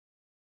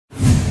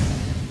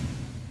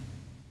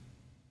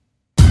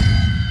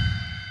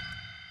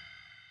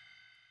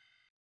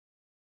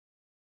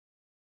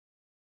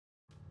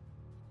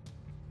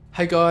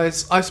Hey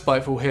guys,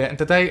 iSpiteful here, and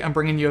today I'm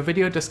bringing you a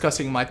video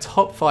discussing my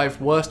top 5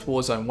 worst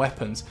Warzone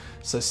weapons,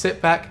 so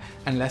sit back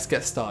and let's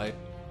get started.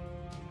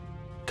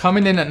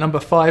 Coming in at number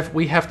 5,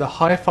 we have the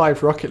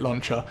Hi-5 rocket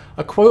launcher,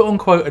 a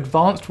quote-unquote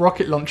advanced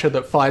rocket launcher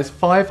that fires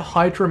 5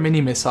 Hydra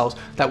mini-missiles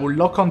that will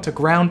lock onto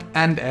ground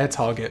and air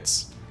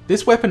targets.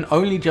 This weapon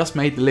only just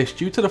made the list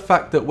due to the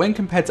fact that when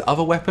compared to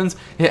other weapons,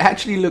 it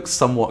actually looks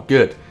somewhat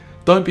good.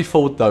 Don't be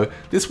fooled though,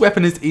 this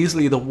weapon is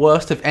easily the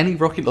worst of any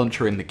rocket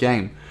launcher in the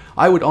game.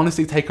 I would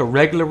honestly take a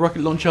regular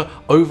rocket launcher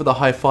over the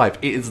Hi-5,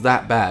 it is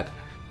that bad.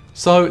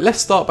 So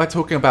let's start by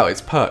talking about its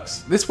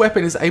perks. This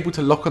weapon is able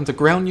to lock onto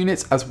ground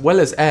units as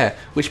well as air,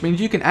 which means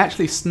you can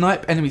actually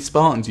snipe enemy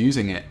Spartans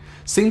using it.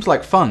 Seems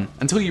like fun,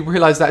 until you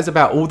realise that is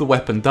about all the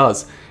weapon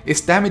does.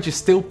 Its damage is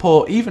still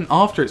poor even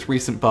after its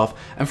recent buff,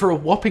 and for a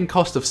whopping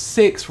cost of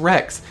 6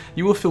 Rex,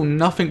 you will feel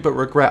nothing but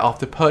regret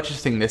after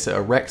purchasing this at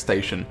a rec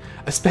station,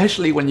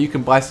 especially when you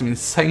can buy some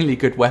insanely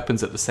good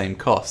weapons at the same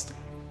cost.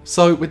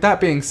 So with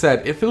that being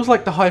said, it feels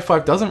like the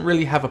Hi-5 doesn't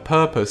really have a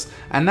purpose,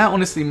 and that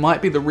honestly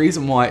might be the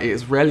reason why it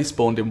is rarely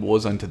spawned in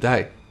Warzone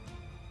today.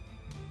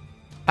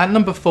 At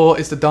number 4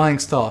 is the Dying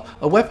Star,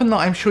 a weapon that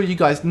I'm sure you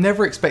guys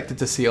never expected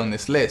to see on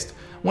this list.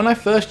 When I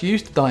first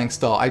used the Dying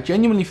Star, I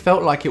genuinely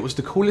felt like it was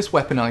the coolest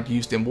weapon I'd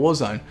used in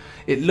Warzone.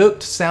 It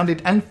looked,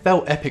 sounded and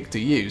felt epic to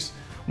use.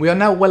 We are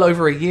now well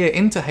over a year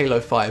into Halo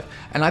 5,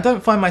 and I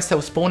don't find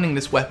myself spawning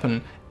this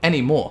weapon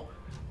anymore.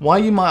 Why,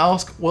 you might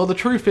ask? Well, the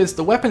truth is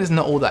the weapon is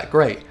not all that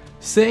great.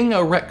 Sitting at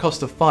a rec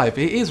cost of 5,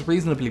 it is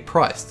reasonably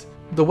priced.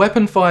 The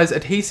weapon fires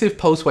adhesive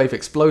pulse wave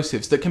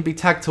explosives that can be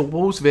tagged to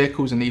walls,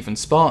 vehicles and even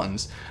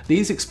Spartans.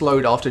 These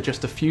explode after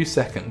just a few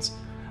seconds.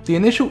 The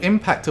initial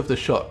impact of the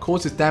shot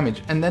causes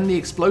damage, and then the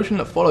explosion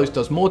that follows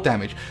does more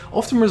damage,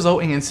 often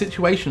resulting in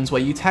situations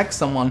where you tag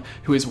someone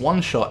who is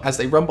one shot as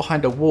they run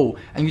behind a wall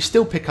and you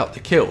still pick up the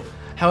kill.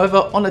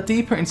 However, on a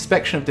deeper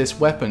inspection of this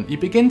weapon, you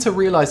begin to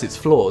realise its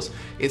flaws.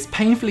 Its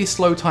painfully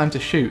slow time to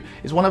shoot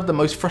is one of the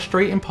most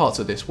frustrating parts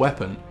of this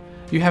weapon.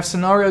 You have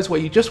scenarios where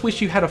you just wish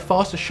you had a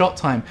faster shot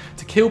time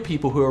to kill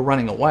people who are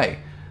running away.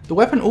 The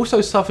weapon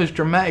also suffers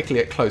dramatically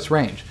at close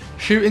range.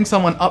 Shooting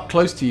someone up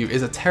close to you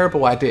is a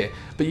terrible idea,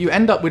 but you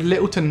end up with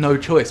little to no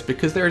choice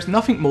because there is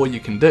nothing more you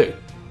can do.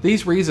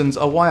 These reasons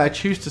are why I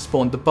choose to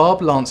spawn the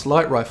Barb Lance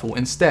light rifle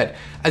instead,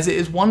 as it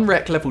is 1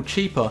 rec level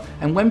cheaper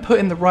and when put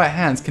in the right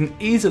hands can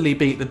easily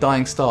beat the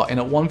Dying Star in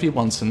a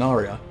 1v1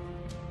 scenario.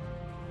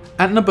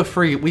 At number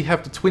 3 we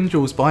have the Twin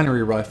Jewels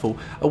binary rifle,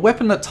 a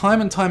weapon that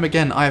time and time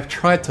again I have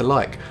tried to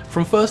like.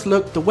 From first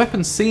look the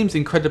weapon seems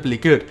incredibly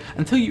good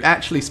until you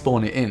actually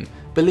spawn it in.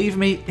 Believe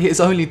me, it is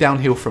only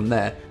downhill from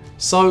there.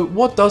 So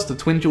what does the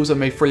Twin Jewels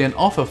Amethylian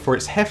offer for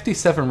its hefty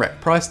 7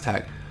 rec price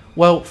tag?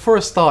 Well, for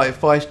a start it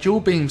fires dual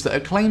beams that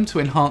are claimed to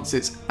enhance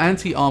its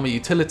anti-armor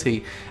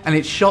utility, and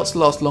its shots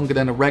last longer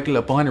than a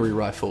regular binary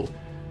rifle.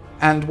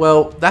 And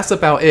well, that's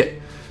about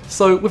it.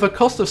 So with a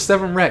cost of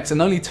 7 recs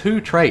and only 2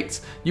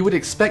 traits, you would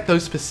expect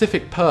those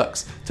specific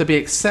perks to be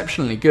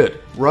exceptionally good,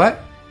 right?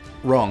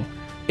 Wrong.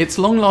 Its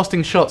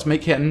long-lasting shots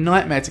make it a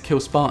nightmare to kill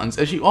Spartans,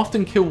 as you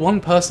often kill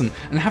one person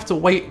and have to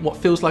wait what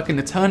feels like an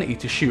eternity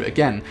to shoot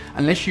again,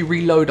 unless you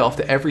reload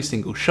after every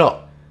single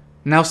shot.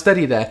 Now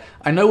steady there,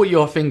 I know what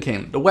you are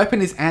thinking, the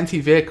weapon is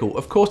anti-vehicle,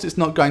 of course it's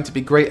not going to be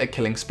great at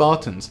killing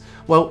Spartans.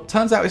 Well,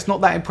 turns out it's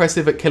not that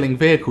impressive at killing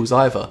vehicles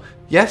either.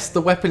 Yes,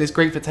 the weapon is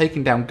great for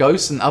taking down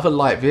ghosts and other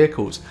light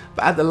vehicles,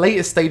 but at the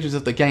later stages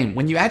of the game,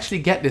 when you actually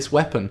get this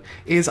weapon,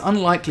 it is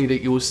unlikely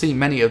that you will see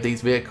many of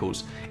these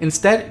vehicles.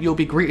 Instead, you'll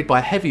be greeted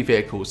by heavy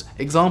vehicles,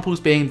 examples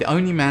being the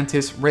Oni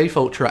Mantis, Wraith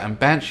Ultra and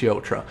Banshee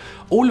Ultra,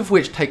 all of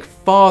which take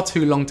far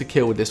too long to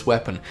kill with this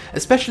weapon,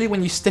 especially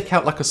when you stick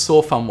out like a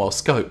sore thumb while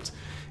scoped.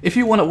 If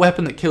you want a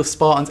weapon that kills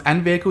Spartans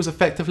and vehicles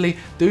effectively,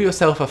 do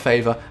yourself a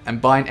favour and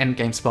buy an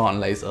endgame Spartan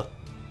laser.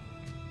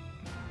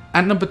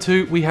 At number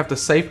 2 we have the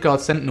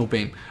Safeguard Sentinel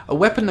Beam, a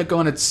weapon that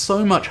garnered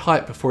so much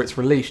hype before its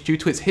release due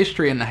to its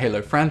history in the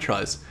Halo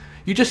franchise.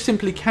 You just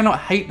simply cannot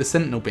hate the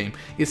Sentinel Beam,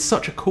 it's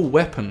such a cool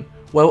weapon.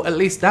 Well, at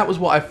least that was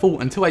what I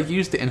thought until I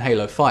used it in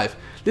Halo 5.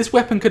 This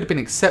weapon could have been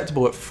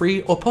acceptable at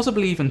 3 or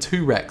possibly even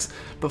 2 recs,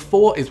 but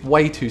 4 is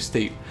way too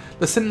steep.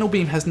 The Sentinel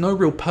Beam has no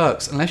real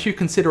perks unless you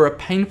consider a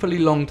painfully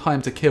long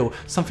time to kill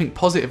something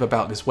positive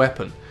about this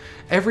weapon.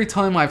 Every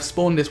time I've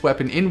spawned this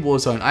weapon in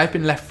Warzone, I've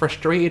been left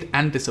frustrated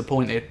and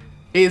disappointed.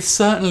 It is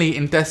certainly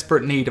in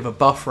desperate need of a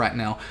buff right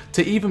now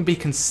to even be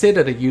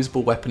considered a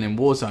usable weapon in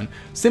Warzone.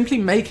 Simply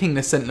making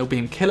the Sentinel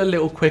Beam kill a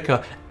little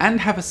quicker and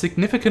have a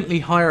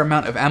significantly higher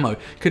amount of ammo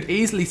could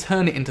easily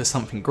turn it into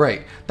something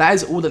great. That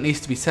is all that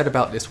needs to be said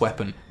about this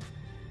weapon.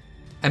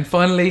 And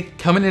finally,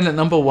 coming in at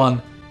number 1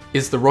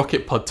 is the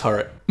Rocket Pod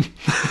Turret.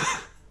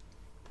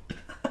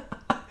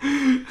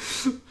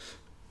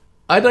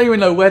 I don't even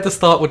know where to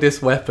start with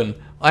this weapon.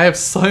 I have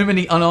so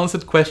many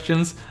unanswered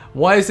questions.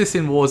 Why is this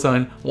in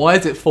Warzone? Why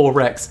is it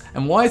 4x?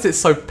 And why is it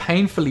so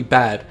painfully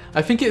bad?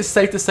 I think it is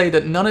safe to say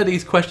that none of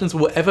these questions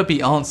will ever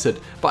be answered,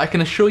 but I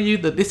can assure you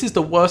that this is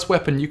the worst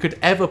weapon you could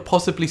ever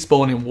possibly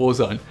spawn in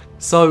Warzone.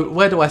 So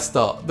where do I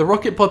start? The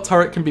rocket pod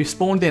turret can be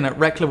spawned in at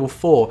rec level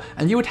 4,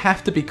 and you would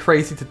have to be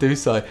crazy to do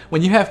so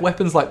when you have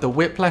weapons like the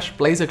Whiplash,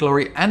 Blazer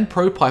Glory and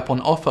Pro Pipe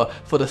on offer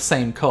for the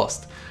same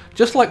cost.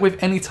 Just like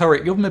with any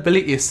turret, your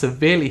mobility is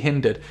severely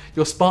hindered,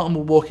 your Spartan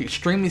will walk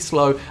extremely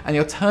slow and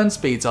your turn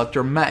speeds are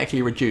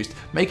dramatically reduced,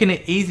 making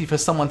it easy for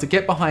someone to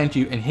get behind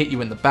you and hit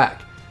you in the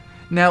back.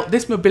 Now,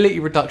 this mobility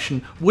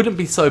reduction wouldn't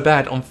be so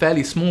bad on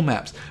fairly small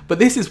maps, but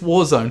this is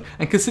Warzone,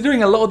 and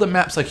considering a lot of the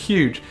maps are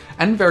huge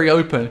and very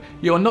open,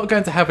 you are not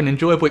going to have an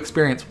enjoyable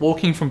experience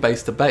walking from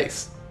base to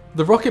base.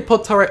 The rocket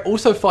pod turret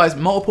also fires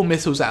multiple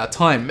missiles at a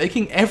time,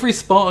 making every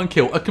Spartan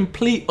kill a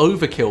complete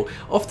overkill,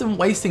 often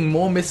wasting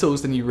more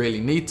missiles than you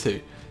really need to.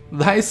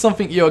 That is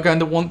something you are going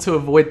to want to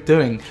avoid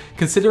doing,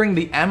 considering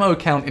the ammo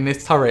count in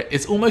this turret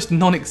is almost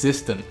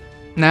non-existent.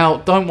 Now,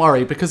 don't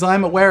worry, because I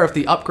am aware of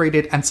the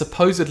upgraded and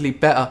supposedly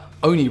better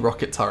Oni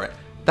rocket turret.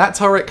 That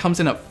turret comes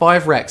in at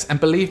 5 recs, and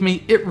believe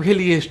me, it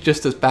really is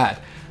just as bad.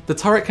 The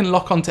turret can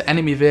lock onto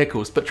enemy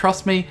vehicles, but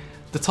trust me,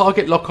 the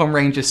target lock-on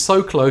range is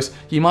so close,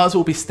 you might as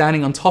well be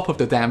standing on top of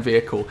the damn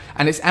vehicle,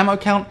 and its ammo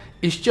count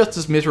is just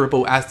as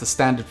miserable as the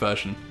standard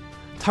version.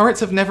 Turrets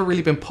have never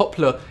really been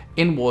popular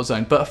in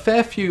Warzone, but a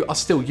fair few are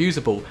still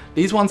usable.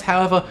 These ones,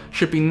 however,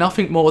 should be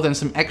nothing more than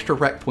some extra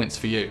rec points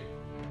for you.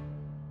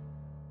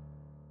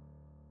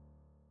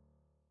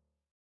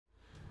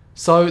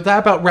 So that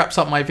about wraps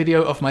up my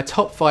video of my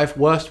top 5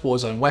 worst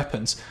Warzone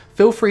weapons.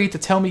 Feel free to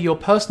tell me your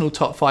personal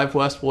top 5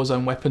 worst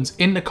Warzone weapons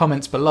in the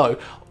comments below,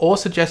 or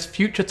suggest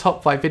future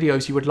top 5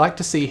 videos you would like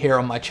to see here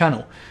on my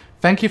channel.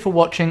 Thank you for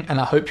watching, and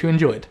I hope you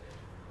enjoyed.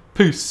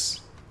 Peace!